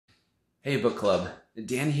Hey book club,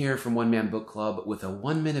 Dan here from One Man Book Club with a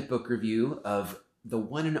 1-minute book review of The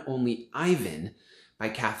One and Only Ivan by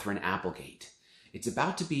Katherine Applegate. It's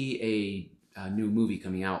about to be a new movie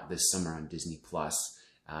coming out this summer on Disney+.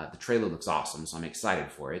 The trailer looks awesome, so I'm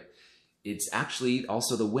excited for it. It's actually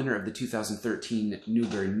also the winner of the 2013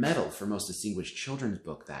 Newbery Medal for Most Distinguished Children's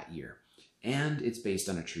Book that year. And it's based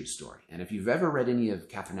on a true story. And if you've ever read any of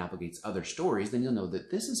Katherine Applegate's other stories, then you'll know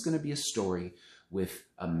that this is going to be a story with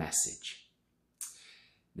a message.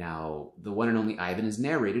 Now, The One and Only Ivan is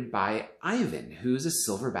narrated by Ivan, who's a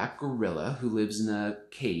silverback gorilla who lives in a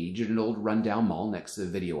cage at an old rundown mall next to the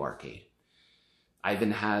video arcade.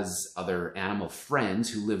 Ivan has other animal friends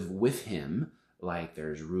who live with him, like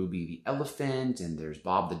there's Ruby the elephant, and there's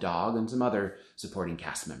Bob the dog, and some other supporting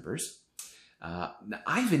cast members.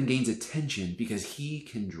 Ivan gains attention because he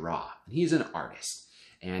can draw. He's an artist.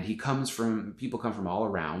 And people come from all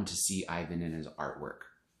around to see Ivan and his artwork.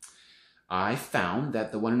 I found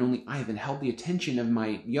that The One and Only Ivan held the attention of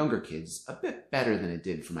my younger kids a bit better than it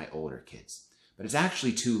did for my older kids. But it's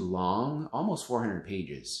actually too long, almost 400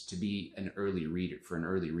 pages, to be an early reader, for an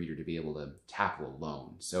early reader to be able to tackle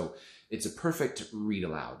alone. So it's a perfect read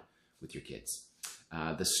aloud with your kids.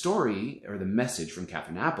 The story, or the message from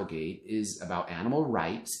Katherine Applegate, is about animal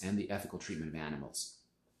rights and the ethical treatment of animals.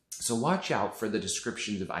 So watch out for the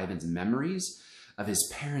descriptions of Ivan's memories of his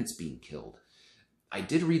parents being killed. I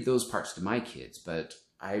did read those parts to my kids, but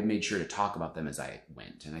I made sure to talk about them as I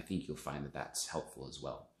went, and I think you'll find that that's helpful as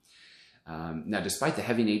well. Now, despite the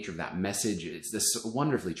heavy nature of that message, it's this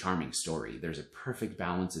wonderfully charming story. There's a perfect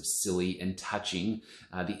balance of silly and touching.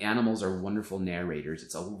 The animals are wonderful narrators.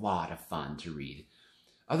 It's a lot of fun to read.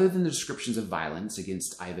 Other than the descriptions of violence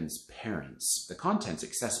against Ivan's parents, the content's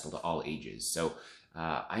accessible to all ages, so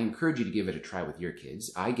I encourage you to give it a try with your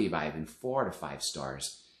kids. I gave Ivan 4 out of 5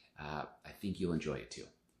 stars. I think you'll enjoy it too.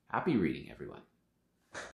 Happy reading, everyone.